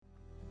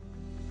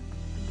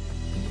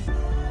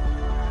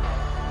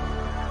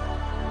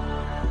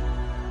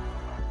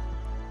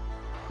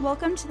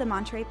Welcome to the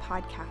Monterey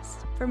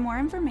Podcast. For more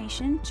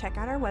information, check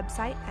out our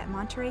website at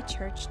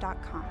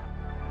montereychurch.com.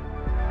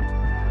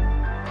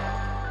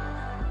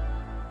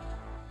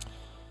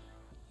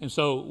 And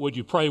so, would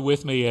you pray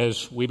with me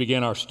as we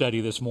begin our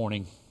study this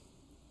morning?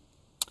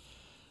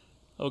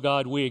 Oh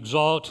God, we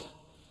exalt,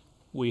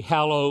 we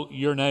hallow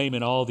your name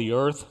in all the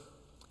earth.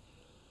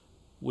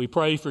 We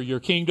pray for your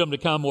kingdom to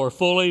come more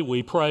fully.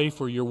 We pray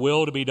for your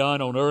will to be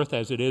done on earth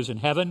as it is in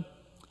heaven.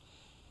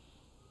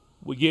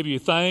 We give you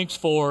thanks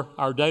for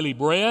our daily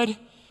bread,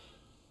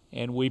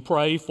 and we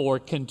pray for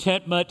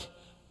contentment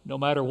no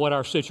matter what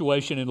our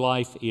situation in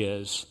life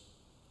is.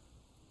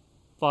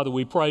 Father,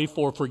 we pray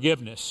for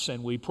forgiveness,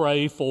 and we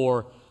pray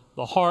for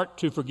the heart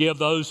to forgive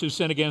those who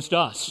sin against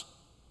us.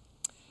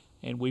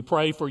 And we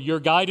pray for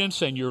your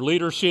guidance and your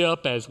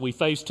leadership as we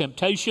face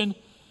temptation,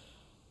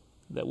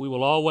 that we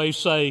will always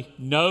say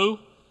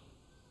no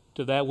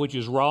to that which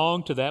is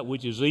wrong, to that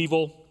which is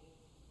evil,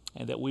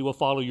 and that we will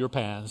follow your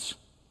paths.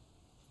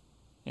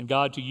 And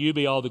God, to you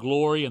be all the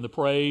glory and the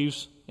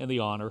praise and the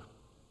honor.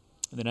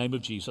 In the name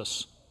of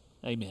Jesus,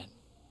 amen.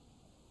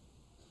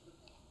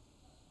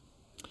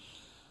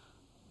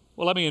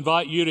 Well, let me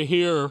invite you to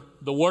hear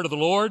the word of the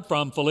Lord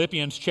from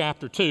Philippians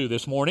chapter 2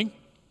 this morning.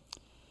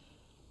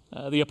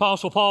 The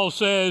Apostle Paul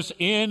says,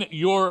 in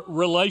your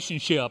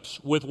relationships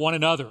with one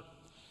another.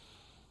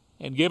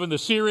 And given the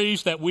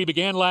series that we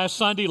began last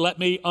Sunday, let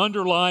me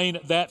underline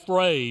that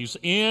phrase,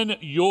 in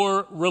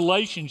your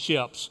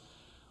relationships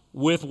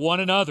with one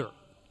another.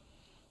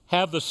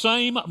 Have the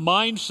same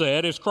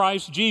mindset as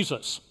Christ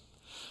Jesus,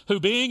 who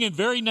being in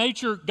very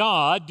nature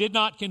God, did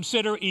not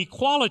consider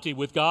equality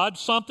with God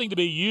something to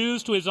be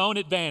used to his own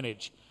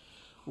advantage.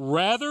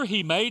 Rather,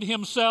 he made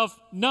himself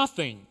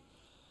nothing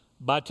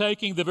by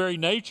taking the very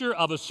nature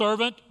of a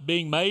servant,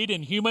 being made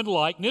in human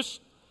likeness,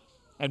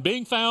 and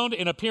being found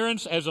in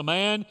appearance as a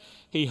man,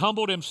 he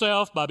humbled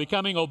himself by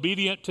becoming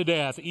obedient to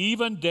death,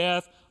 even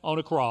death on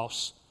a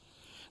cross.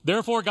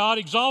 Therefore God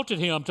exalted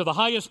him to the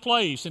highest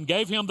place and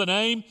gave him the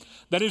name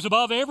that is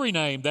above every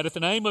name, that at the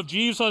name of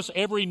Jesus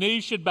every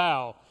knee should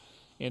bow,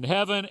 in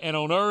heaven and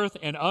on earth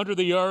and under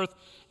the earth,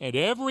 and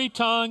every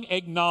tongue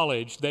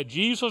acknowledge that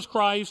Jesus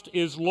Christ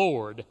is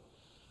Lord,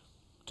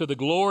 to the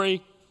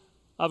glory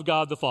of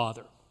God the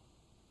Father.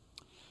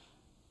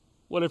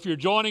 Well, if you're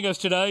joining us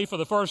today for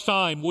the first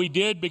time, we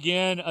did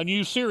begin a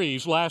new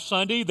series last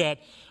Sunday that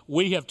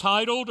we have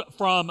titled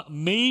From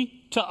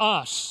Me to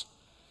Us.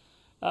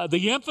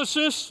 The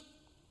emphasis,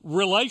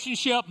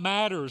 relationship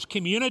matters,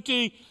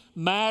 community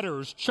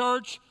matters,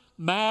 church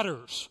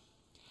matters.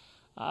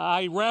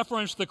 I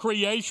referenced the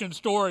creation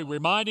story,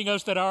 reminding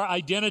us that our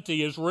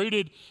identity is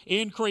rooted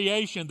in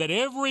creation, that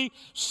every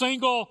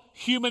single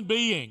human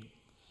being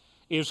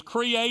is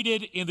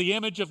created in the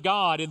image of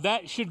God, and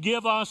that should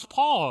give us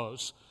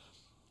pause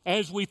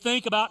as we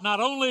think about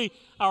not only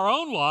our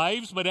own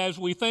lives, but as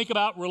we think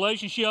about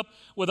relationship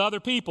with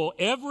other people.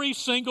 Every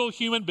single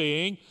human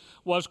being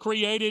was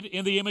created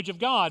in the image of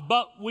God.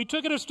 But we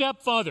took it a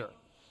step further.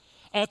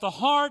 At the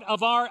heart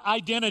of our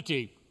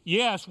identity,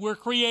 yes, we're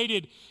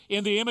created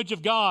in the image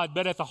of God,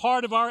 but at the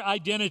heart of our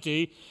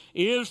identity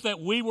is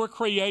that we were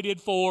created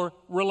for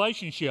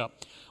relationship.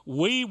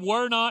 We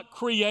were not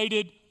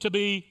created to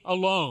be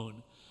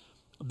alone.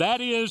 That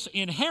is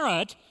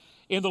inherent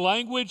in the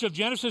language of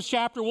Genesis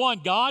chapter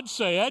 1. God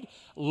said,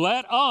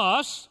 let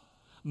us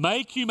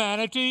make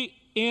humanity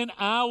in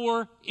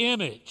our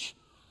image.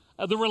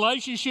 The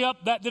relationship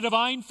that the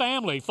divine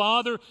family,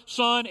 Father,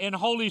 Son, and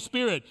Holy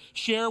Spirit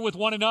share with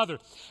one another.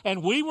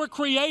 And we were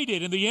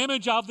created in the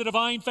image of the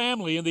divine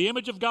family, in the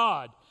image of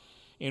God,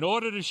 in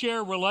order to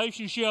share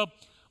relationship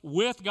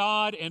with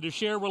God and to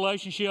share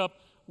relationship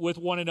with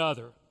one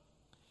another.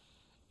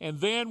 And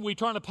then we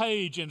turn a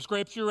page in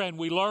Scripture and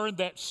we learn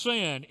that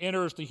sin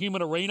enters the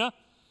human arena.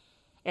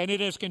 And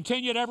it has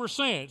continued ever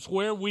since,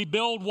 where we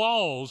build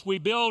walls, we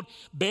build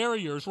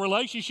barriers,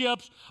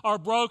 relationships are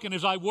broken.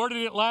 As I worded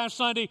it last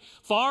Sunday,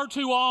 far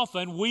too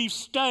often we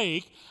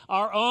stake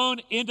our own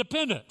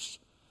independence.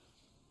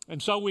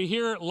 And so we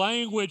hear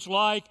language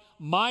like,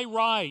 my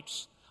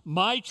rights,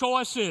 my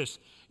choices,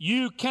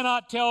 you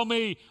cannot tell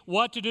me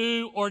what to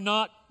do or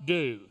not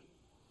do.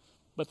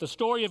 But the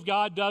story of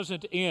God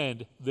doesn't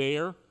end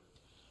there.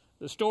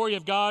 The story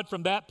of God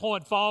from that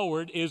point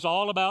forward is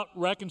all about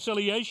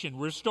reconciliation,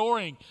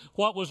 restoring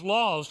what was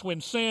lost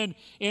when sin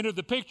entered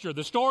the picture.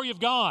 The story of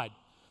God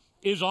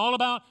is all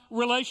about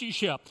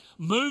relationship,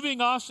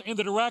 moving us in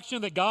the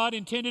direction that God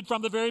intended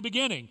from the very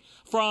beginning,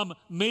 from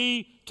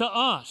me to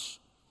us.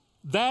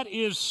 That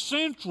is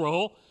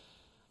central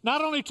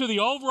not only to the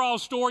overall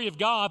story of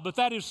God, but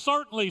that is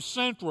certainly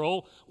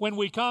central when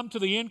we come to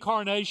the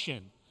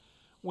incarnation,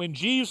 when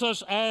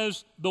Jesus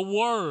as the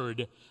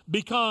Word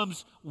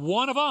becomes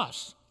one of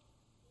us,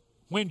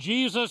 when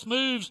Jesus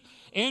moves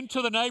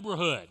into the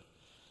neighborhood,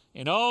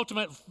 and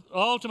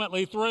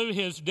ultimately through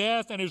his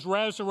death and his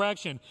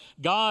resurrection,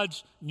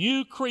 God's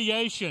new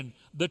creation,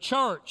 the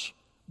church,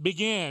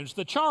 begins.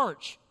 The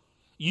church,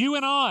 you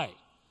and I,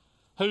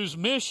 whose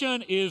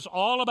mission is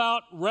all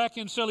about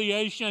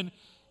reconciliation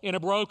in a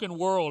broken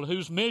world,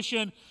 whose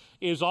mission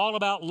is all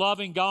about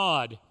loving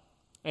God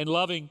and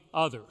loving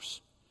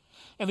others.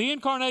 And the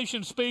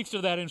incarnation speaks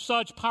to that in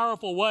such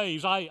powerful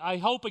ways. I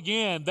hope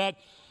again that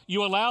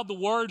you allowed the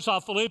words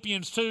of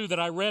Philippians 2 that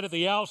I read at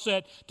the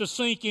outset to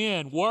sink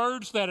in.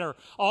 Words that are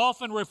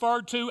often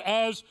referred to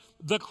as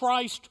the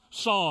Christ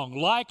song,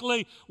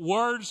 likely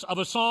words of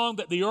a song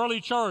that the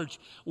early church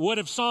would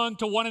have sung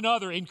to one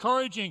another,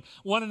 encouraging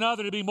one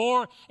another to be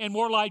more and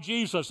more like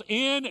Jesus.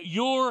 In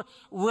your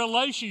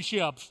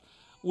relationships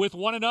with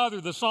one another,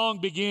 the song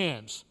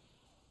begins.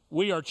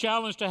 We are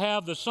challenged to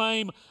have the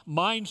same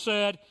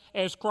mindset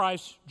as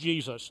Christ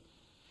Jesus.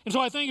 And so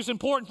I think it's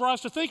important for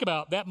us to think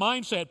about that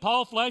mindset.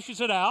 Paul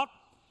fleshes it out.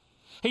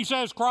 He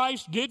says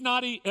Christ did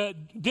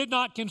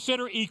not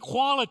consider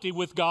equality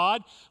with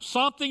God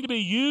something to be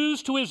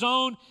used to his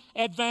own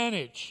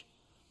advantage.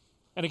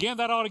 And again,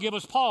 that ought to give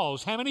us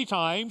pause. How many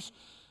times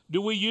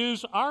do we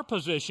use our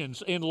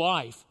positions in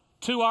life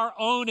to our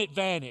own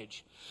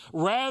advantage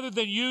rather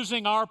than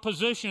using our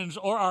positions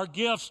or our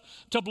gifts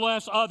to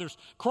bless others?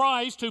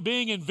 Christ, who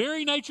being in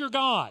very nature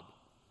God,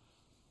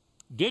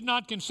 did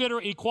not consider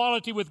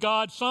equality with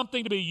God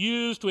something to be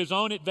used to his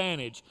own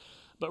advantage,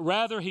 but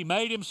rather he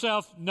made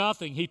himself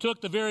nothing. He took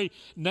the very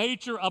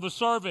nature of a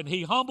servant.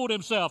 He humbled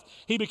himself.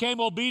 He became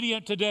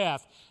obedient to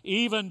death,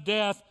 even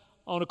death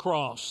on a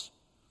cross.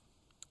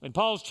 And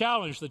Paul's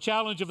challenge, the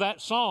challenge of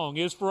that song,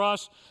 is for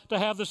us to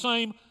have the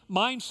same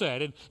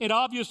mindset. And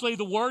obviously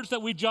the words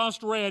that we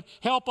just read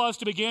help us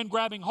to begin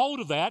grabbing hold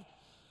of that.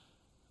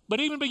 But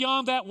even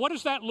beyond that, what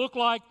does that look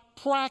like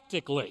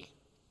practically?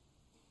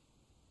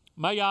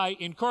 May I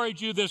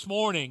encourage you this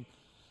morning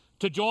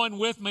to join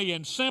with me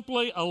in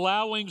simply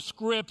allowing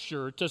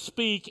Scripture to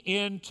speak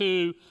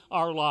into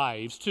our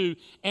lives, to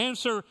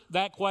answer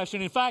that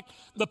question. In fact,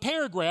 the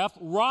paragraph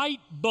right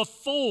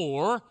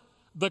before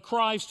the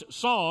Christ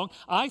song,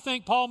 I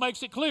think Paul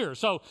makes it clear.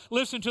 So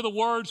listen to the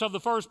words of the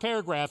first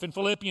paragraph in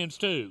Philippians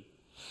 2.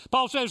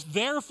 Paul says,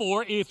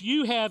 "Therefore, if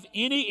you have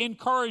any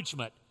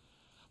encouragement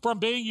from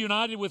being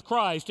united with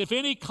Christ, if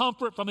any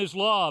comfort from his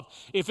love,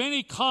 if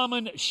any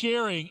common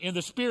sharing in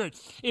the Spirit,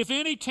 if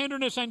any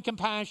tenderness and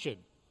compassion,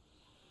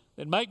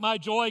 then make my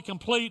joy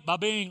complete by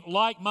being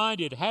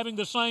like-minded, having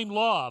the same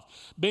love,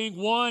 being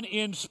one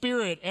in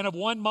spirit and of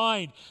one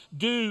mind.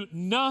 Do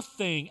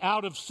nothing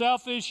out of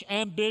selfish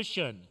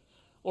ambition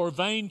or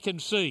vain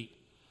conceit.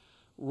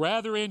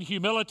 Rather, in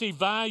humility,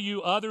 value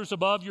others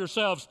above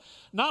yourselves,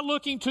 not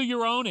looking to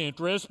your own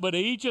interest, but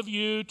each of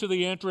you to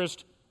the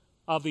interest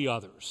of the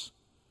others."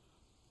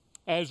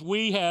 As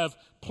we have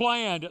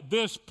planned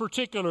this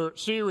particular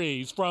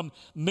series from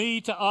me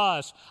to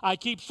us, I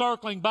keep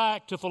circling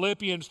back to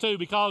Philippians 2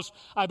 because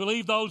I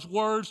believe those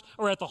words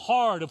are at the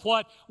heart of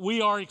what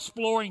we are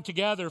exploring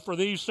together for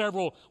these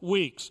several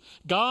weeks.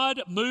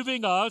 God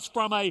moving us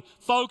from a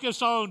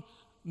focus on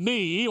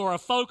me or a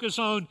focus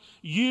on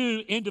you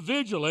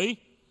individually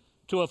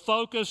to a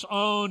focus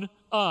on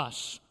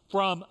us,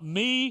 from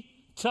me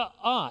to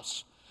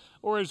us.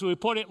 Or as we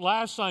put it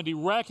last Sunday,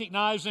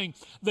 recognizing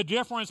the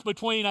difference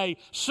between a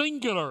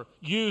singular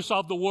use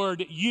of the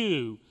word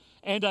you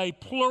and a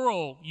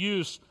plural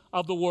use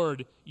of the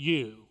word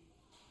you.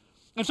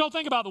 And so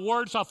think about the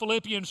words of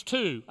Philippians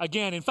 2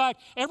 again. In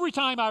fact, every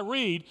time I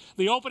read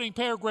the opening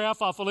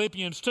paragraph of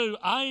Philippians 2,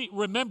 I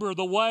remember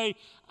the way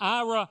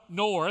Ira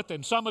North,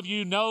 and some of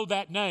you know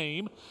that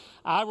name.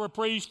 Ira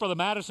preached for the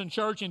Madison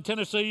Church in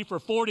Tennessee for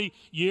 40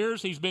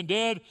 years. He's been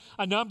dead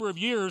a number of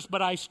years,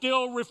 but I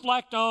still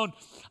reflect on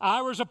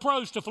Ira's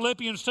approach to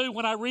Philippians 2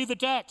 when I read the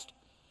text.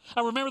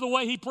 I remember the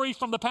way he preached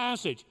from the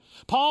passage.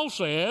 Paul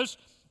says,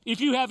 if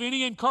you have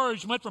any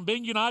encouragement from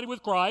being united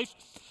with Christ,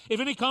 if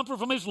any comfort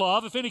from his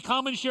love, if any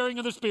common sharing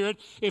of the Spirit,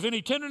 if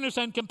any tenderness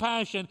and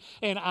compassion,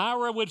 and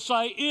Ira would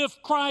say,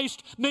 if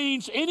Christ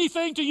means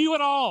anything to you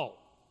at all,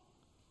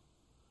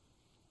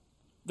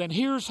 then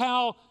here's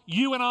how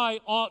you and I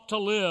ought to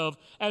live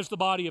as the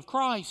body of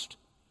Christ.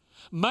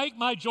 Make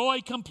my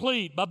joy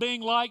complete by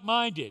being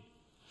like-minded,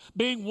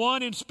 being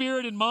one in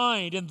spirit and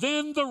mind. And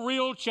then the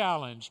real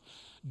challenge,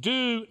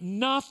 do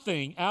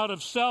nothing out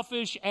of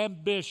selfish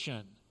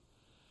ambition.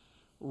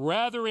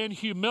 Rather, in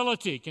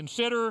humility,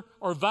 consider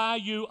or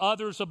value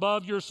others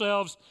above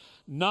yourselves,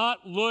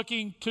 not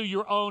looking to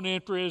your own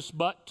interests,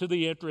 but to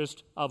the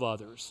interest of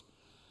others.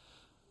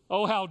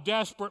 Oh, how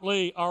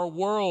desperately our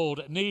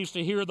world needs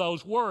to hear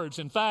those words.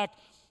 In fact,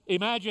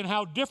 imagine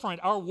how different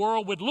our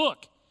world would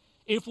look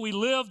if we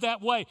lived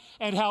that way,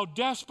 and how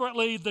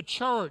desperately the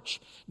church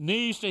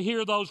needs to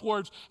hear those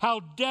words, how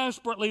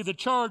desperately the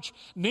church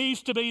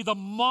needs to be the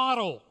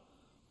model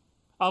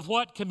of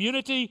what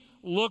community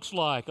looks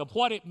like, of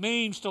what it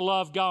means to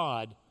love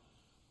God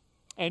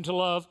and to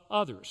love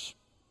others.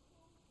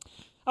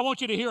 I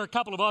want you to hear a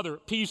couple of other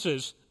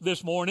pieces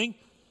this morning.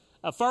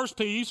 A first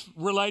piece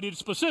related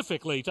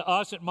specifically to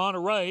us at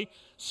Monterey.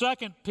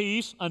 Second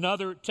piece,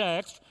 another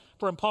text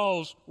from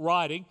Paul's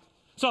writing.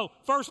 So,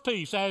 first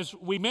piece, as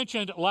we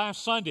mentioned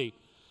last Sunday,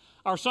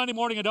 our Sunday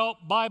morning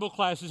adult Bible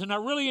classes, and I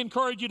really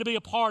encourage you to be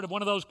a part of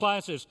one of those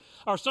classes.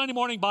 Our Sunday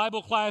morning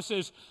Bible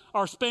classes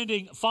are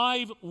spending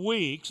 5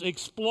 weeks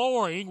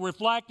exploring,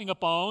 reflecting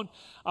upon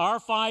our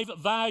 5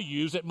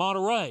 values at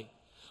Monterey.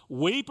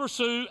 We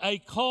pursue a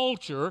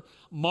culture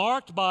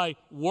marked by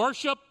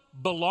worship,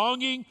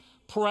 belonging,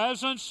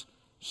 presence,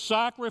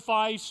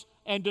 sacrifice,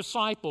 and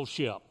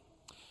discipleship.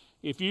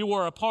 If you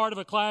were a part of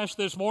a class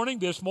this morning,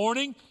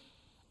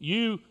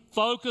 you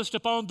focused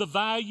upon the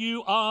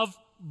value of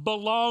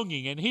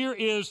belonging. And here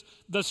is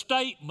the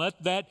statement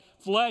that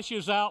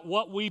fleshes out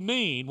what we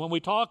mean when we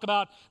talk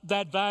about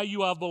that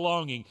value of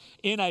belonging.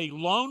 In a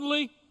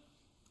lonely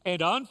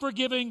and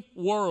unforgiving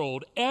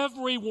world,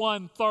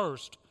 everyone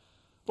thirsts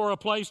for a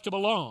place to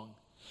belong.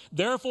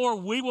 Therefore,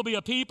 we will be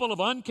a people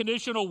of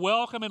unconditional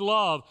welcome and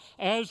love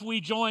as we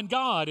join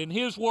God in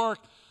His work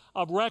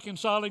of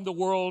reconciling the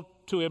world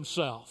to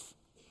Himself.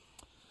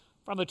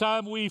 From the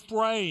time we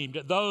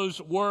framed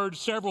those words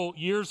several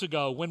years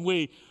ago, when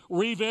we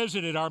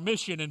revisited our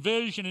mission and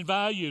vision and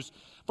values,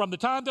 from the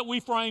time that we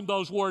framed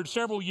those words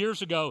several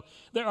years ago,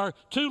 there are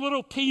 2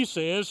 little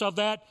pieces of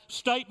that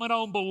statement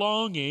on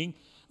belonging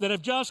that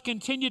have just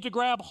continued to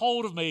grab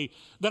hold of me,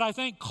 that I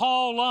think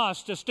call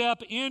us to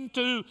step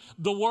into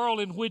the world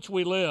in which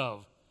we live.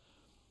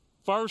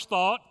 First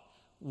thought,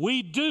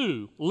 we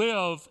do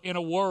live in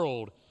a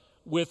world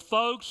with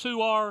folks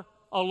who are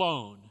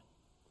alone,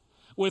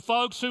 with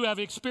folks who have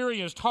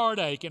experienced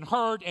heartache and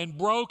hurt and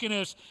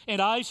brokenness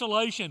and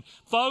isolation,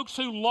 folks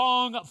who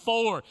long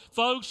for,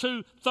 folks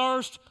who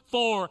thirst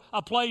for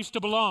a place to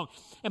belong.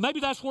 And maybe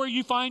that's where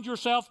you find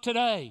yourself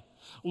today,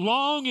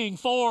 longing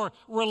for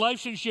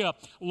relationship,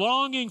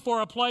 longing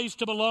for a place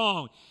to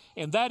belong.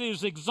 And that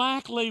is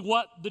exactly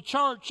what the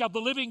church of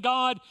the living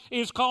God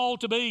is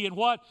called to be and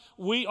what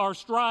we are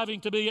striving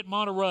to be at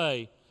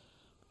Monterey.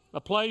 A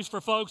place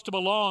for folks to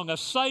belong, a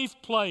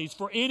safe place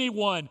for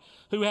anyone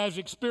who has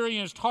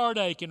experienced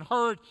heartache and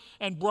hurt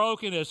and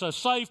brokenness, a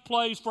safe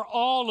place for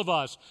all of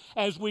us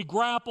as we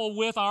grapple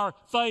with our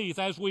faith,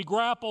 as we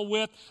grapple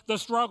with the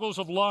struggles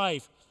of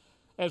life,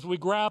 as we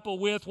grapple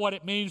with what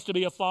it means to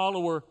be a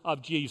follower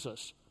of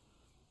Jesus.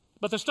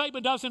 But the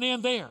statement doesn't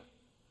end there.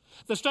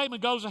 The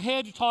statement goes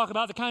ahead to talk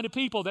about the kind of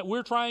people that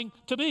we're trying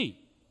to be.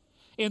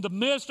 In the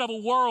midst of a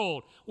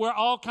world where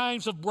all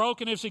kinds of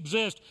brokenness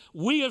exist,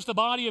 we as the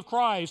body of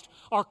Christ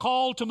are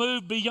called to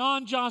move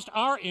beyond just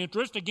our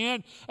interest,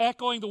 again,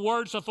 echoing the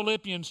words of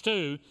Philippians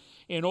 2,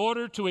 in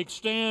order to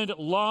extend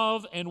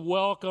love and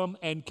welcome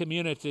and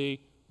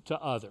community to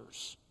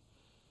others.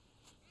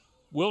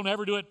 We'll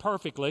never do it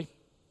perfectly,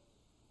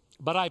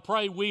 but I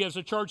pray we as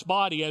a church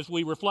body, as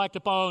we reflect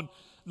upon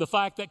the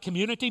fact that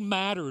community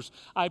matters,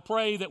 I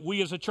pray that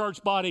we as a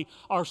church body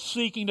are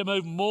seeking to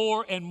move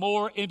more and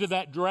more into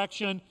that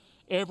direction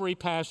every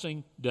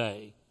passing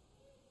day.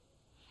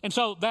 And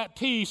so that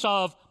piece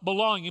of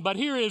belonging. But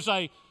here is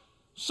a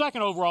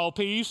second overall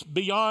piece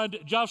beyond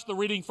just the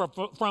reading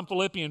from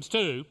Philippians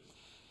 2,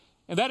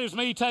 and that is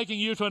me taking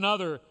you to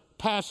another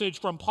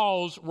passage from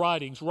Paul's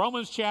writings,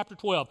 Romans chapter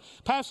 12,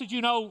 passage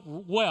you know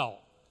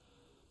well.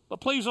 But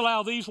please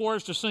allow these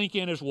words to sink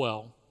in as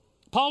well.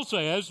 Paul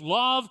says,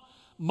 love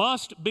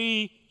must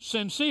be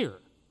sincere.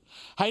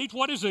 Hate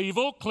what is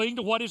evil, cling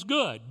to what is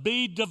good.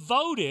 Be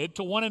devoted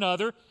to one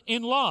another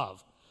in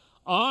love.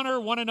 Honor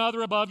one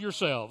another above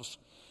yourselves.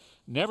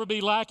 Never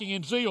be lacking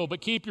in zeal,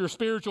 but keep your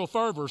spiritual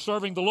fervor,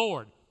 serving the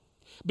Lord.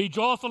 Be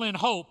joyful in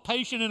hope,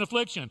 patient in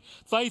affliction,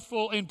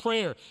 faithful in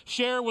prayer.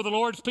 Share with the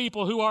Lord's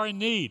people who are in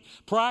need.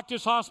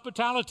 Practice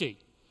hospitality.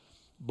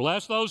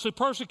 Bless those who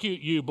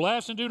persecute you.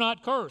 Bless and do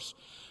not curse.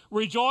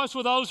 Rejoice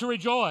with those who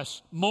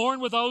rejoice. Mourn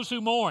with those who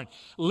mourn.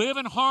 Live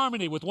in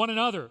harmony with one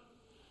another.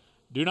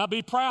 Do not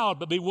be proud,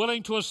 but be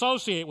willing to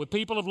associate with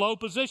people of low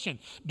position.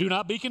 Do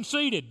not be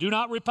conceited. Do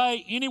not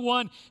repay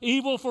anyone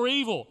evil for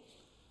evil.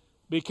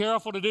 Be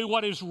careful to do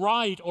what is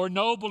right or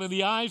noble in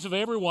the eyes of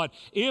everyone.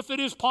 If it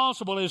is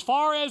possible, as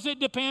far as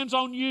it depends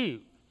on you,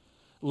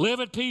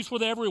 live at peace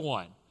with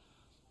everyone.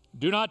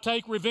 Do not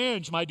take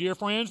revenge, my dear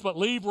friends, but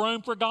leave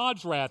room for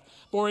God's wrath.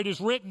 For it is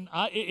written,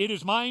 it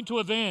is mine to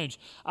avenge.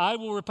 I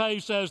will repay,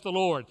 says the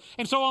Lord.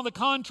 And so on the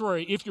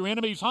contrary, if your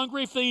enemy is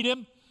hungry, feed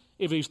him.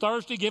 If he's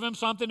thirsty, give him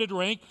something to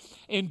drink.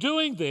 In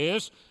doing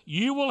this,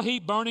 you will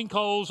heap burning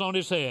coals on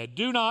his head.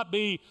 Do not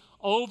be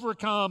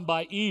overcome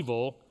by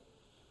evil,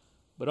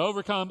 but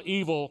overcome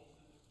evil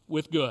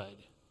with good.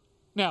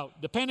 Now,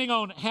 depending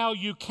on how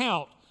you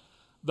count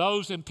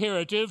those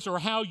imperatives or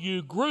how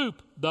you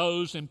group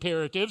those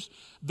imperatives,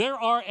 there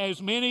are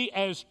as many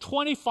as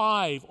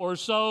 25 or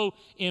so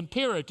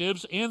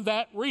imperatives in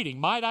that reading.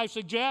 Might I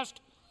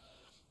suggest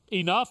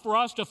enough for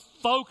us to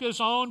focus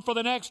on for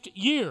the next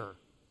year,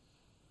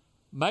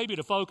 maybe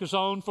to focus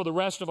on for the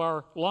rest of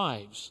our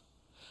lives.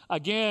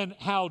 Again,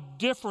 how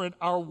different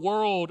our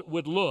world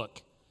would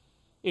look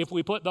if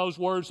we put those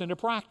words into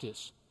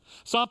practice.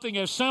 Something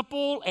as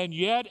simple and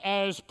yet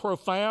as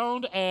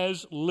profound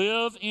as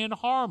live in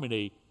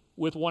harmony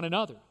with one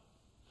another.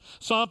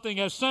 Something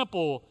as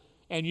simple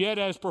and yet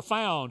as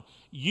profound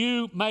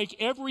you make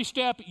every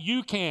step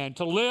you can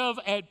to live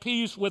at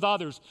peace with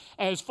others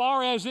as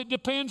far as it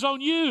depends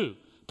on you,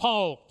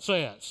 Paul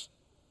says.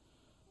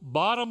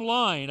 Bottom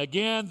line,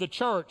 again, the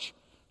church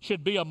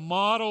should be a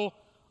model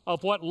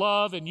of what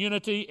love and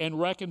unity and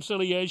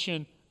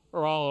reconciliation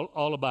are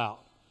all about.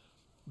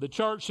 The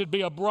church should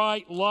be a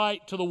bright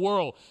light to the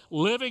world,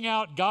 living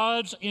out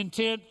God's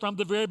intent from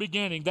the very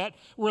beginning. That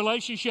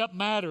relationship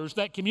matters,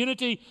 that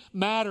community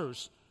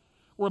matters,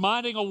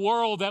 reminding a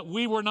world that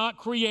we were not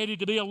created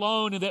to be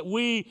alone and that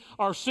we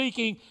are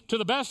seeking to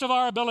the best of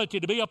our ability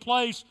to be a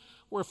place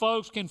where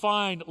folks can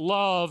find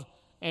love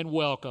and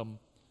welcome.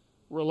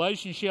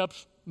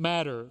 Relationships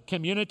matter.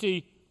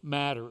 Community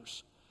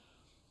matters.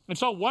 And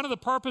so one of the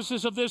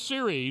purposes of this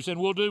series, and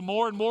we'll do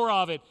more and more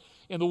of it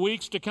in the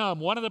weeks to come,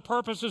 one of the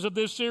purposes of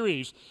this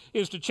series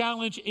is to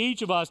challenge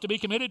each of us to be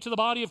committed to the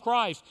body of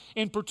Christ,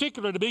 in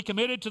particular to be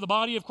committed to the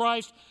body of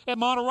Christ at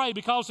Monterey,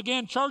 because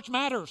again, church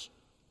matters.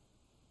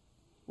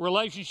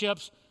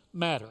 Relationships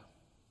matter.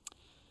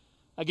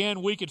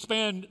 Again, we could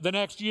spend the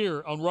next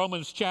year on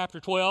Romans chapter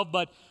 12,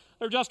 but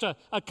there are just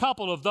a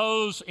couple of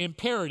those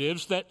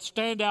imperatives that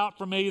stand out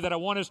for me that I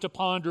want us to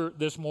ponder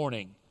this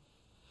morning.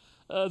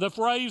 The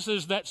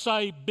phrases that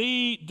say,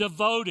 be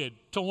devoted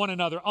to one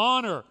another,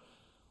 honor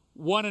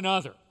one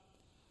another.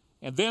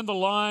 And then the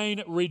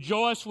line,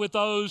 rejoice with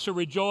those who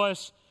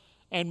rejoice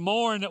and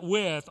mourn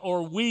with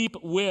or weep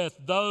with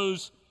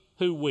those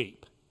who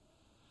weep.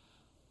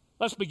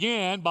 Let's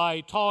begin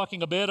by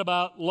talking a bit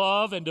about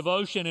love and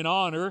devotion and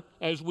honor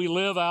as we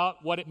live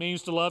out what it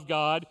means to love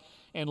God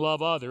and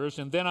love others.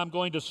 And then I'm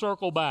going to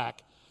circle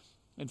back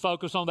and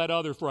focus on that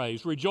other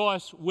phrase,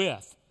 rejoice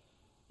with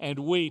and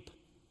weep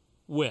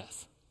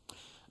with.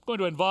 I'm going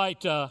to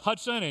invite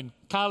Hudson and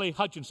Kylie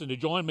Hutchinson to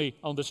join me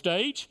on the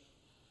stage.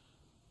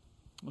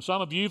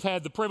 Some of you have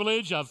had the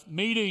privilege of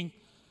meeting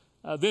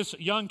this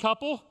young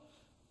couple.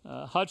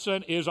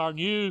 Hudson is our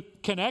new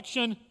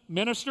connection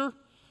minister.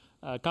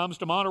 Comes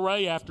to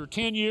Monterey after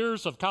 10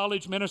 years of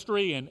college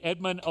ministry in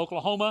Edmond,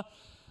 Oklahoma.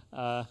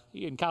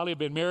 He and Kylie have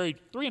been married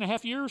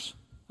 3.5 years,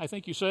 I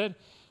think you said.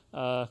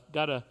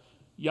 Got a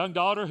young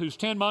daughter who's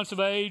 10 months of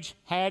age,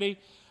 Hattie.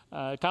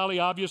 Kylie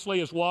obviously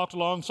has walked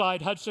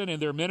alongside Hudson in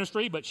their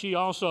ministry, but she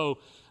also,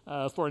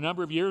 for a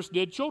number of years,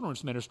 did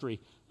children's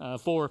ministry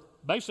for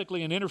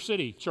basically an inner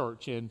city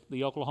church in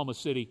the Oklahoma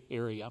City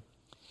area.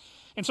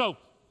 And so,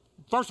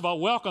 first of all,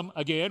 welcome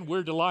again.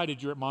 We're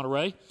delighted you're at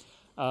Monterey.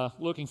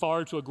 Looking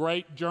forward to a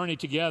great journey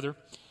together.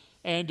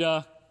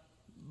 And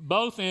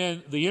both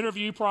in the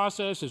interview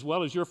process as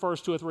well as your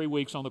first 2 or 3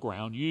 weeks on the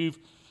ground, you've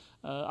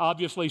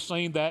obviously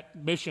seen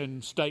that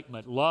mission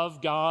statement,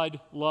 love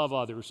God, love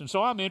others. And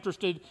so I'm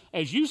interested,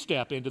 as you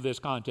step into this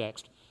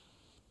context,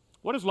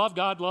 what does love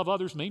God, love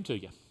others mean to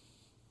you?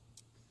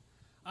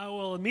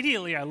 Well,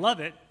 immediately I love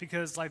it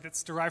because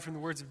it's derived from the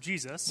words of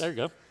Jesus. There you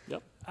go.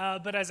 Yep.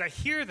 But as I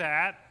hear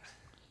that,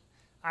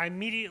 I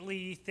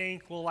immediately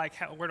think, well,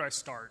 where do I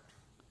start?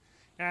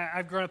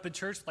 I've grown up in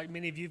church, like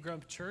many of you have grown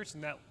up in church,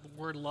 and that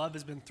word love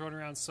has been thrown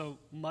around so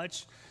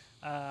much.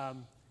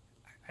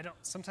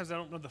 Sometimes I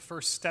don't know the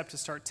first step to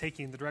start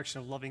taking in the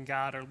direction of loving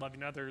God or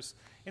loving others.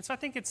 And so I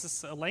think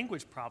it's a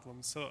language problem.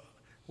 So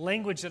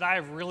language that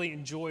I've really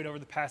enjoyed over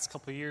the past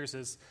couple of years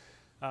is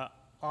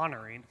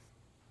honoring.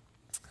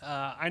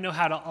 I know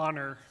how to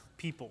honor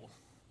people.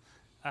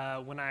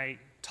 When I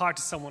talk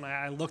to someone,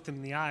 I look them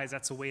in the eyes.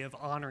 That's a way of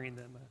honoring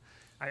them.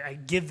 I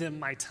give them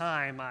my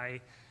time.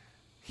 I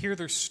hear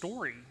their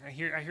story. I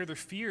hear their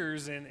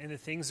fears and the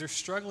things they're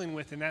struggling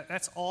with, and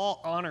that's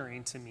all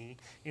honoring to me.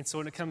 And so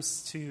when it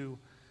comes to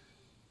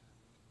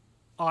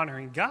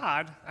honoring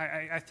God,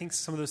 I think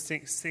some of those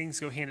things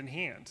go hand in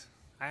hand.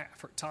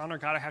 To honor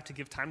God, I have to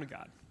give time to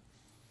God.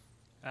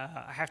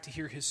 I have to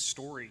hear His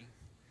story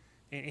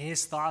and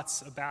His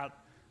thoughts about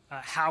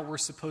how we're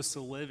supposed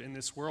to live in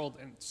this world.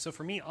 And so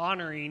for me,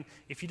 honoring,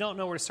 if you don't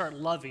know where to start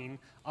loving,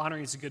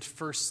 honoring is a good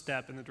first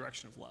step in the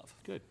direction of love.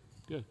 Good.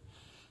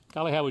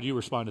 Kylie, how would you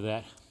respond to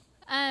that?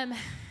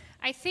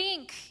 I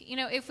think,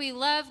 if we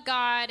love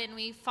God and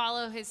we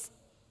follow His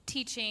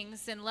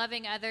teachings, and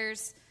loving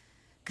others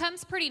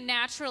comes pretty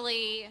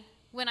naturally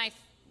when I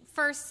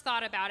first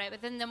thought about it.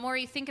 But then the more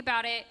you think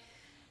about it,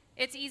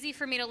 it's easy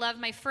for me to love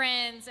my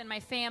friends and my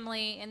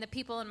family and the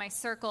people in my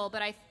circle.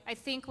 But I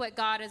think what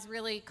God is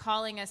really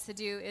calling us to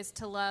do is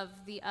to love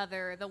the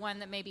other, the one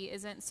that maybe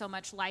isn't so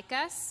much like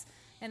us.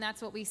 And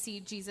that's what we see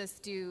Jesus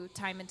do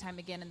time and time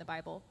again in the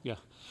Bible. Yeah.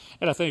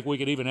 And I think we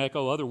could even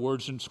echo other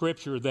words in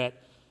Scripture that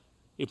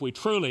if we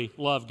truly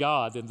love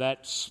God, then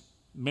that's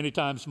many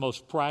times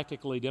most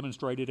practically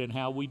demonstrated in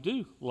how we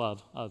do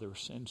love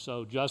others. And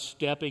so just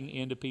stepping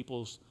into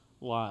people's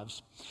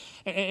lives.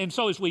 And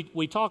so as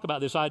we talk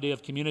about this idea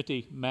of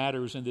community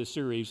matters in this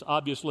series,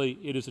 obviously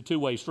it is a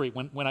two-way street.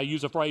 When I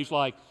use a phrase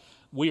like,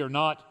 we are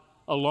not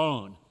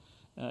alone,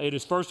 It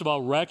is, first of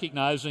all,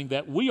 recognizing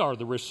that we are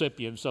the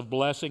recipients of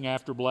blessing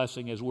after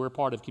blessing as we're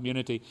part of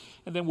community,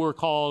 and then we're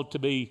called to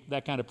be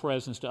that kind of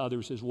presence to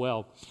others as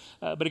well.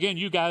 But again,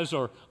 you guys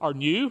are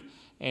new,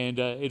 and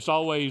it's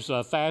always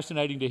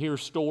fascinating to hear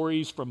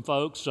stories from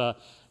folks.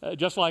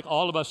 Just like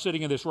all of us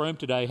sitting in this room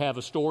today have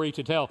a story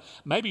to tell.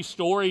 Maybe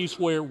stories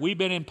where we've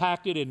been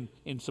impacted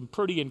in some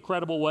pretty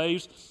incredible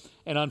ways,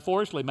 and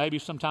unfortunately,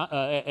 maybe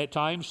at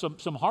times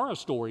some horror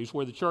stories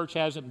where the church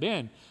hasn't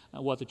been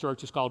what the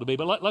church is called to be.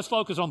 But let's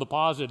focus on the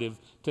positive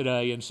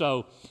today. And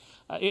so,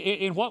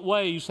 in what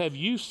ways have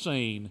you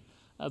seen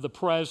the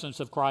presence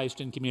of Christ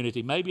in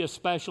community? Maybe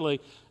especially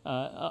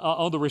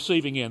on the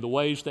receiving end, the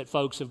ways that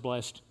folks have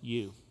blessed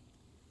you.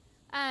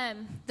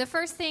 The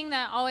first thing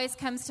that always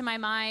comes to my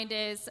mind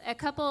is a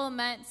couple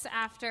months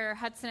after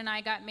Hudson and I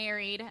got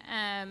married,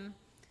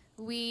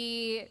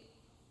 we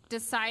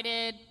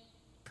decided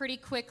pretty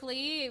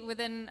quickly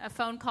within a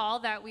phone call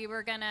that we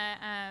were going to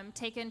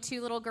take in 2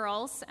 little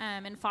girls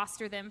and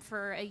foster them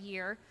for a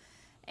year.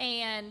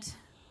 And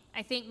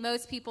I think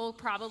most people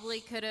probably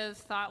could have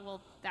thought,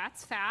 well,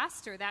 that's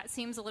fast, or that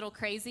seems a little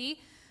crazy.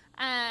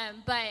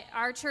 But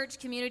our church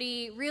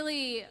community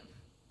really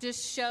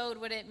just showed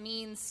what it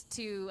means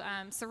to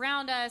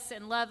surround us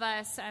and love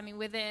us. I mean,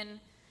 within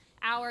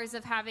hours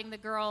of having the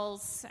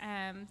girls,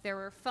 there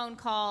were phone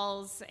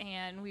calls,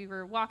 and we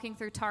were walking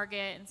through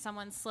Target, and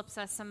someone slips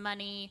us some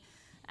money.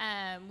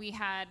 We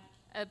had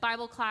a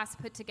Bible class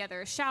put together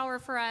a shower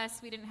for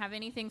us. We didn't have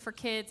anything for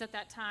kids at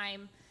that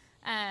time.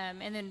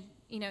 And then,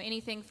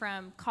 anything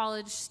from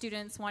college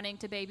students wanting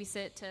to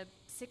babysit to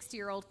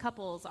 60-year-old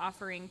couples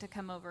offering to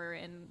come over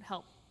and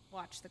help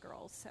watch the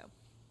girls. So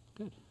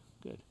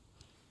Good.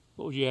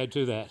 What would you add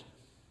to that?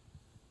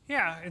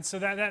 Yeah, and so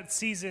that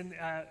season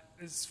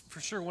is for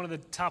sure one of the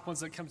top ones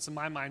that comes to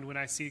my mind when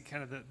I see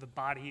kind of the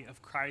body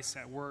of Christ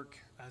at work,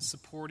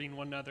 supporting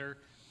one another,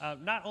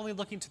 not only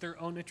looking to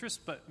their own interests,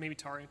 but maybe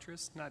to our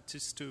interests, not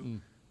just to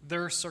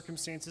their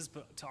circumstances,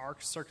 but to our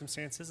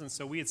circumstances. And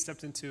so we had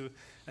stepped into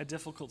a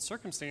difficult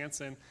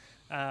circumstance, and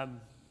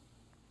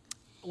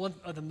one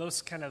of the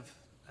most kind of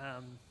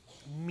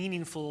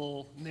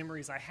meaningful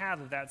memories I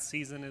have of that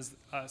season is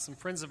some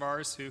friends of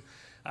ours who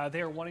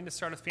they were wanting to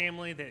start a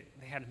family. They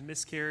had a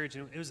miscarriage,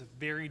 and it was a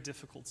very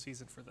difficult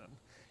season for them.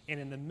 And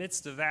in the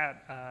midst of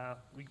that,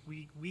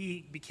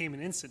 we became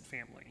an instant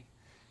family,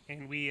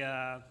 and we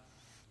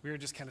were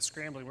just kind of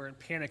scrambling. We were in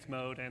panic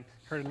mode, and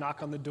heard a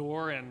knock on the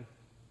door, and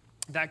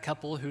that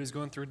couple who was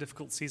going through a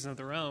difficult season of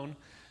their own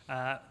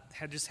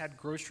had just had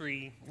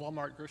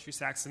Walmart grocery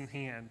sacks in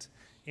hand.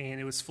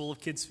 And it was full of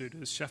kids' food. It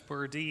was Chef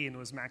Boyardee, and it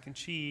was mac and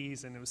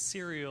cheese, and it was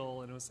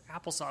cereal, and it was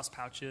applesauce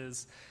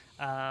pouches.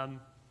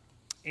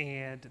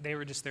 And they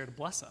were just there to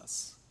bless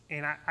us.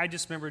 And I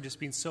just remember just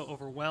being so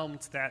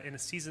overwhelmed that in a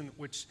season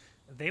which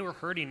they were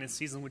hurting, in a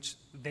season which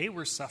they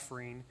were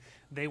suffering,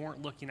 they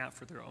weren't looking out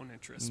for their own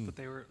interests, but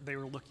they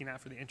were looking out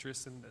for the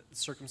interests and the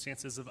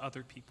circumstances of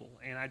other people.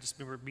 And I just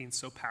remember being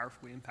so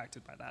powerfully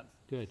impacted by that.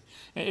 Good.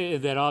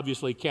 And that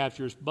obviously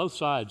captures both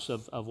sides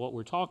of what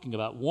we're talking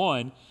about.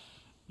 One,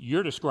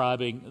 you're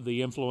describing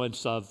the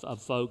influence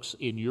of folks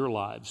in your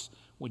lives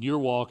when you're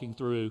walking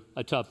through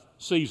a tough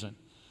season.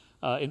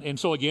 And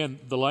so again,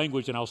 the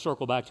language, and I'll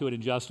circle back to it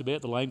in just a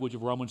bit, the language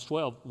of Romans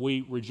 12,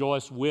 we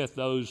rejoice with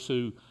those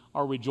who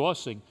are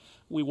rejoicing.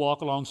 We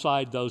walk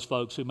alongside those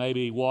folks who may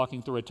be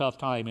walking through a tough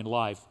time in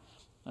life,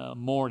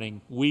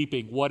 mourning,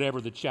 weeping, whatever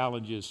the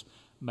challenges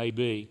may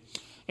be.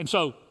 And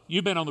so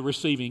you've been on the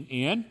receiving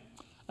end.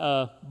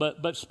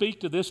 But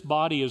speak to this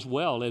body as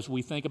well as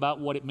we think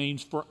about what it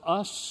means for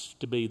us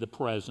to be the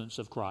presence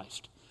of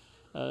Christ.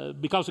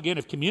 Because again,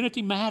 if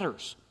community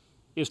matters,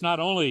 it's not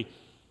only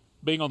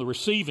being on the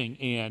receiving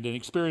end and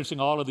experiencing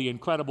all of the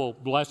incredible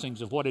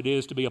blessings of what it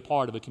is to be a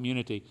part of a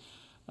community,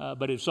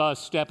 but it's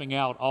us stepping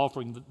out,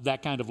 offering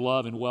that kind of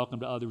love and welcome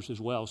to others as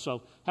well.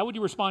 So how would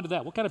you respond to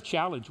that? What kind of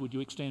challenge would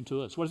you extend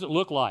to us? What does it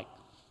look like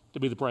to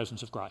be the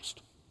presence of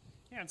Christ?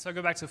 Yeah, and so I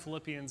go back to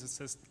Philippians. It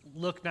says,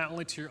 look not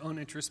only to your own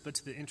interest, but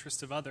to the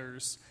interest of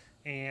others.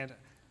 And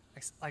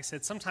like I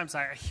said, sometimes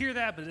I hear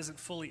that, but it doesn't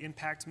fully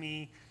impact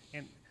me.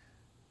 And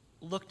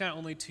look not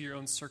only to your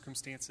own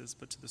circumstances,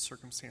 but to the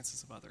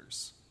circumstances of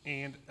others.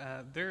 And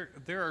there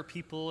are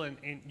people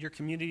in your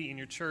community, in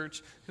your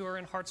church, who are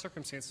in hard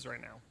circumstances right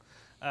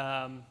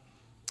now.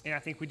 And I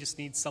think we just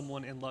need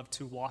someone in love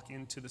to walk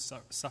into the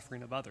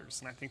suffering of others.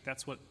 And I think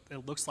that's what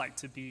it looks like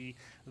to be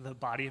the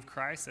body of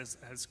Christ,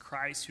 as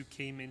Christ who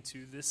came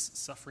into this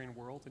suffering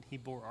world, and he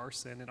bore our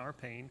sin and our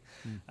pain.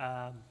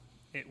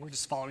 We're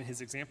just following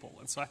his example.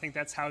 And so I think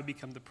that's how we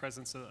become the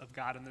presence of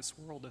God in this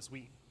world, as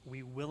we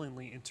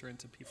willingly enter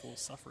into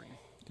people's suffering.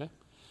 Okay.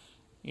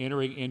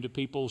 Entering into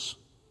people's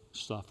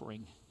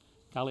suffering.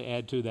 Kylie,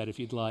 add to that if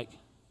you'd like.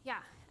 Yeah.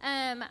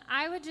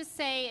 I would just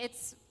say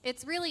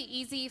it's really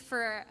easy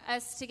for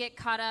us to get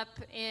caught up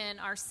in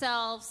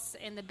ourselves,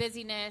 in the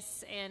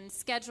busyness, and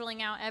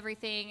scheduling out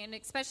everything, and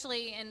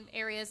especially in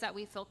areas that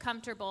we feel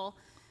comfortable.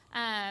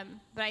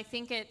 But I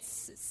think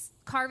it's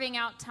carving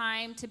out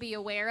time to be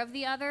aware of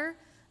the other,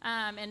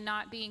 and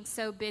not being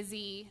so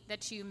busy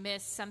that you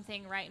miss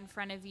something right in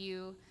front of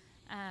you.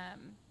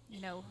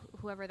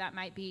 Whoever that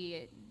might be.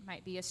 It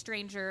might be a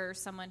stranger or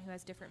someone who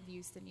has different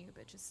views than you,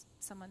 but just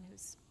someone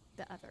who's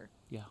the other.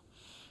 Yeah.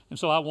 And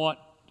so I want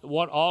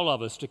all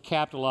of us to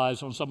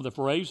capitalize on some of the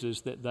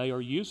phrases that they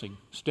are using.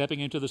 Stepping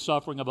into the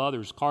suffering of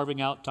others,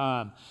 carving out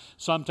time,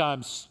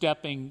 sometimes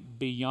stepping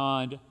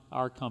beyond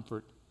our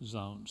comfort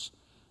zones.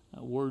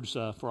 Words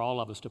for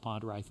all of us to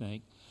ponder, I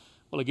think.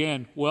 Well,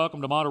 again,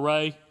 welcome to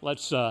Monterey.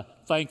 Let's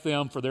thank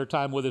them for their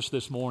time with us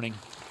this morning.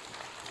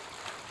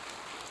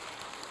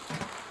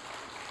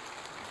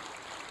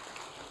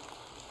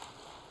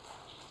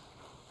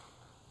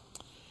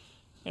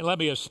 And let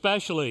me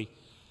especially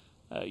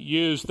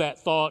use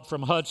that thought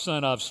from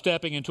Hudson of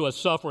stepping into a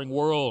suffering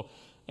world.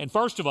 And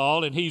first of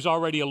all, and he's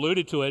already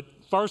alluded to it,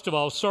 first of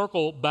all,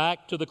 circle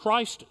back to the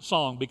Christ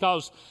song,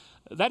 because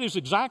that is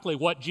exactly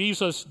what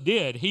Jesus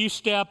did. He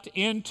stepped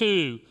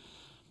into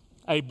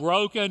a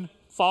broken,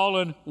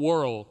 fallen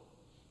world,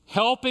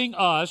 helping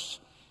us,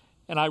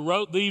 and I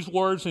wrote these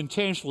words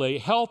intentionally,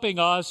 helping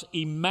us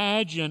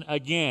imagine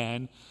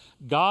again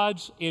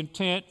God's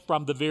intent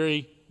from the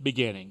very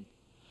beginning.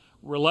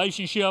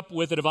 Relationship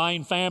with the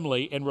divine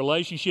family and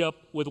relationship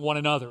with one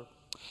another.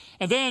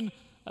 And then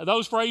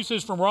those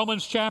phrases from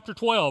Romans chapter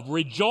 12,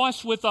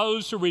 rejoice with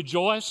those who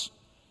rejoice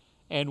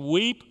and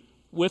weep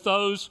with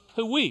those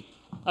who weep.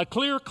 A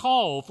clear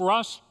call for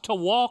us to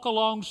walk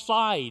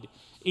alongside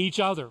each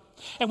other.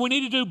 And we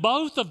need to do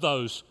both of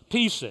those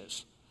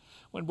pieces.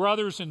 When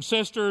brothers and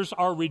sisters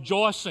are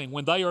rejoicing,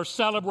 when they are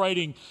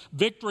celebrating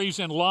victories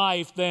in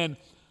life, then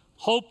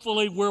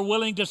hopefully we're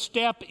willing to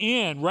step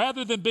in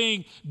rather than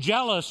being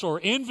jealous or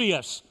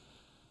envious.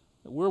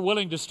 We're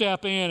willing to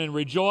step in and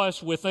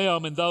rejoice with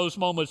them in those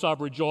moments of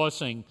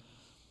rejoicing.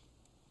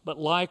 But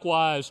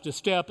likewise, to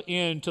step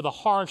into the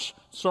harsh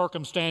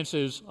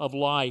circumstances of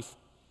life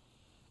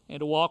and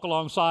to walk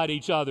alongside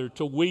each other,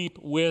 to weep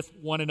with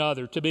one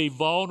another, to be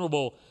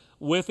vulnerable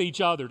with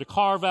each other, to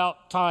carve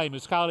out time,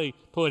 as Kylie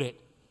put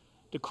it,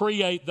 to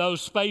create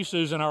those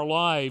spaces in our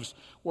lives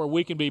where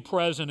we can be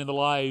present in the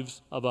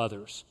lives of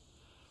others.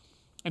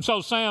 And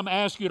so Sam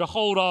asked you to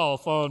hold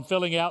off on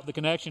filling out the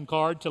connection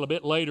card till a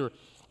bit later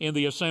in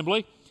the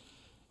assembly.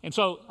 And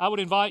so I would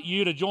invite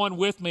you to join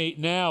with me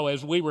now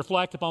as we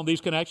reflect upon these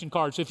connection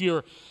cards. If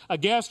you're a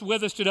guest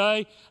with us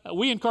today,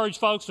 we encourage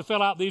folks to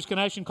fill out these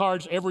connection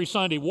cards every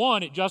Sunday.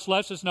 One, it just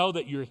lets us know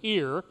that you're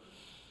here.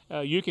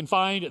 You can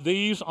find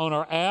these on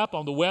our app,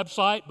 on the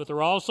website, but there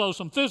are also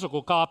some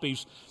physical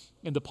copies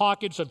in the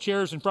pockets of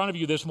chairs in front of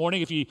you this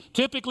morning. If you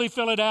typically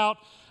fill it out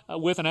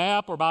with an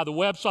app or by the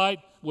website,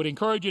 would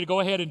encourage you to go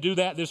ahead and do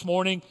that this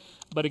morning.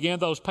 But again,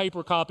 those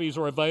paper copies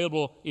are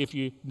available if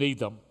you need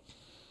them.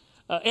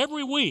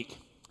 Every week,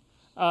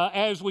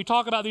 as we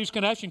talk about these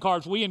connection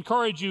cards, we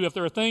encourage you, if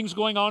there are things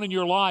going on in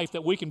your life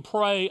that we can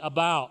pray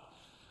about,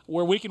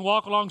 where we can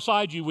walk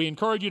alongside you, we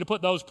encourage you to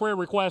put those prayer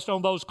requests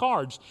on those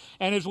cards.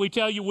 And as we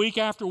tell you week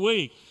after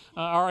week,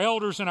 our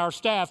elders and our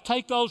staff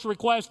take those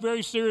requests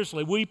very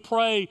seriously. We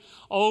pray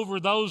over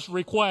those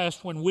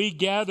requests when we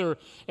gather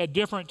at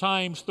different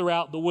times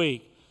throughout the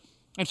week.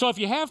 And so if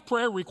you have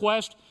prayer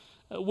requests,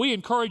 we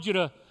encourage you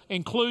to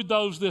include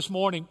those this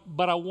morning,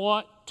 but I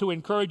want to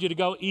encourage you to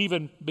go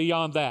even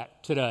beyond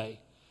that today.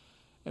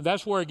 And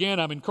that's where,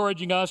 again, I'm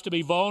encouraging us to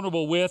be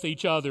vulnerable with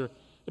each other,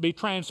 to be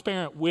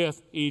transparent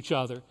with each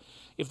other.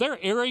 If there are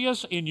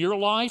areas in your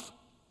life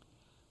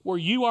where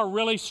you are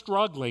really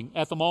struggling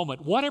at the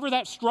moment, whatever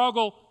that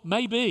struggle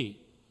may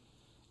be,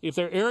 if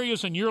there are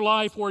areas in your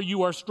life where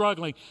you are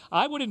struggling,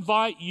 I would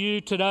invite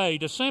you today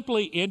to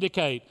simply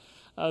indicate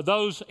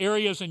those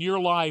areas in your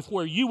life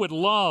where you would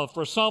love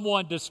for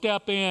someone to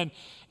step in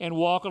and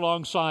walk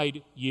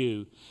alongside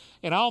you.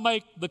 And I'll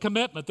make the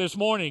commitment this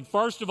morning,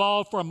 first of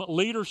all, from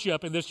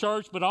leadership in this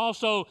church, but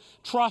also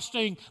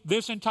trusting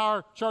this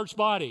entire church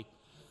body.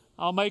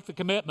 I'll make the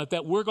commitment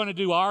that we're going to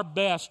do our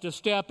best to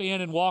step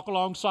in and walk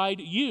alongside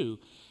you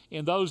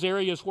in those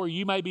areas where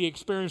you may be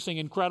experiencing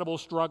incredible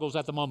struggles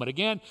at the moment.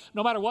 Again,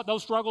 no matter what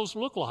those struggles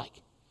look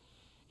like.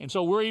 And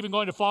so we're even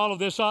going to follow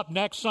this up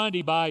next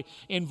Sunday by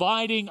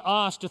inviting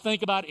us to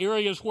think about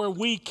areas where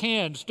we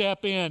can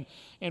step in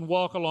and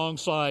walk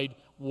alongside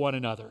one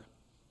another.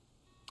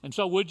 And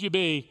so would you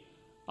be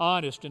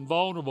honest and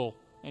vulnerable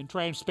and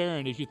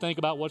transparent as you think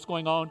about what's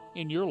going on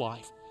in your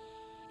life?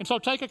 And so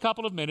take a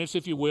couple of minutes,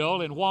 if you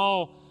will, and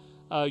while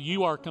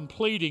you are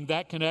completing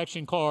that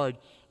connection card,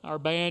 our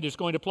band is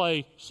going to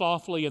play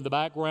softly in the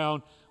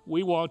background.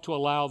 We want to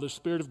allow the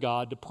Spirit of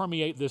God to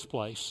permeate this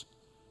place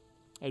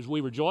as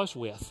we rejoice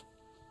with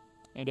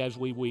and as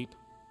we weep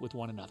with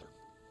one another.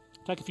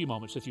 Take a few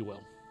moments, if you will.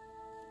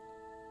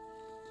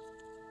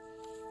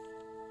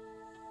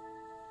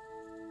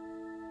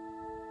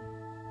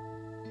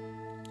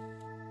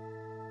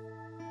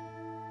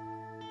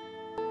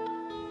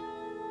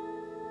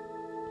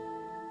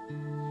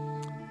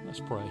 Let's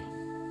pray.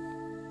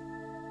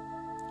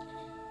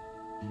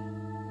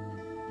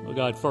 Well,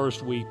 God,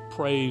 first we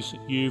praise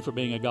you for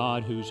being a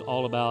God who's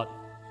all about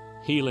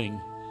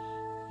healing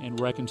and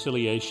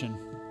reconciliation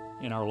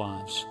in our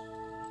lives.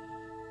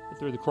 That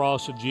through the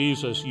cross of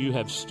Jesus, you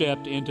have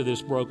stepped into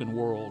this broken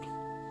world.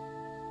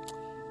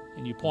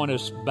 And you point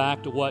us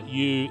back to what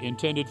you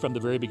intended from the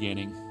very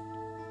beginning.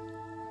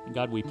 And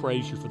God, we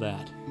praise you for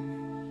that.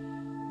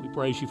 We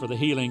praise you for the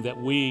healing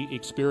that we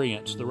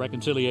experience, the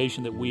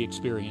reconciliation that we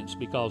experience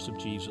because of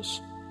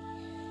Jesus.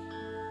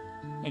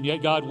 And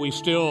yet, God, we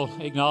still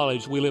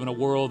acknowledge we live in a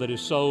world that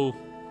is so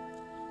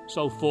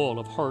full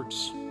of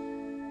hurts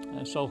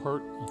and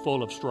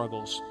full of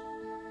struggles.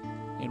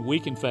 And we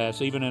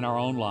confess, even in our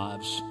own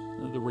lives,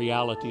 the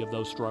reality of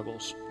those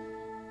struggles.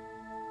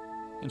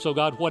 And so,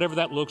 God, whatever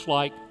that looks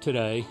like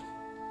today,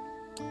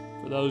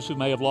 for those who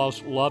may have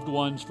lost loved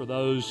ones, for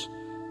those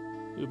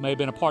who may have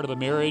been a part of a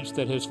marriage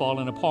that has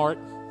fallen apart,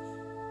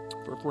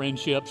 for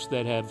friendships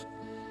that have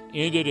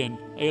ended in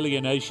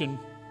alienation,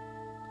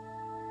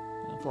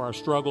 for our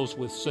struggles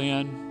with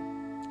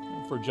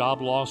sin, for job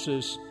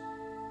losses,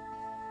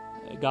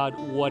 God,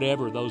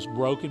 whatever those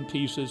broken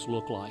pieces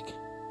look like,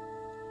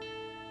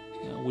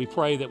 we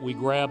pray that we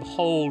grab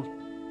hold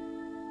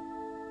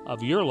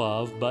of your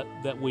love, but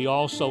that we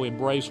also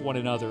embrace one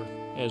another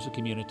as a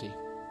community,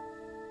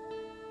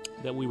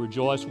 that we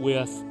rejoice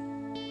with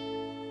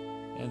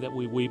and that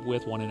we weep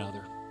with one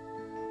another.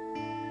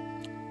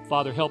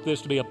 Father, help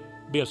this to be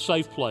a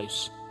safe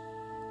place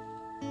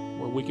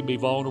where we can be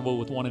vulnerable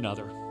with one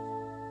another,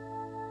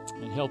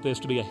 and help this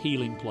to be a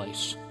healing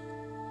place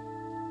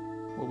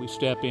where we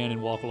step in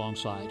and walk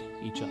alongside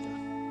each other.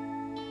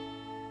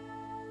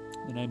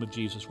 In the name of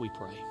Jesus we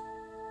pray.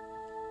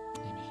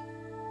 Amen.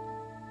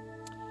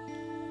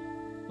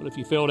 Well, if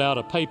you filled out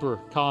a paper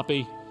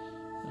copy,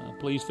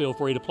 please feel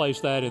free to place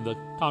that in the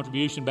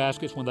contribution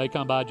baskets when they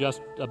come by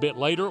just a bit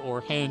later,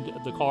 or hand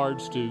the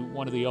cards to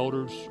one of the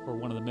elders or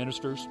one of the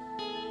ministers.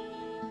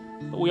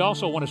 But we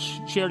also want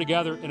to share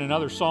together in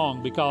another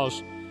song,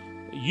 because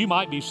you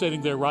might be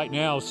sitting there right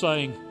now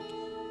saying,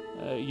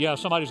 yeah,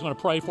 somebody's going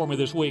to pray for me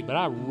this week, but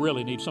I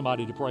really need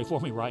somebody to pray for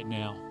me right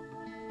now.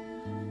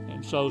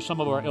 And so some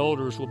of our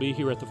elders will be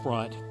here at the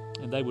front,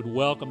 and they would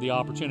welcome the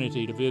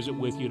opportunity to visit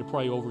with you, to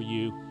pray over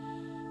you.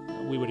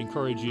 We would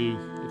encourage you,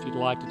 if you'd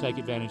like to take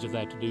advantage of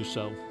that, to do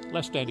so.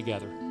 Let's stand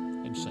together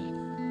and sing.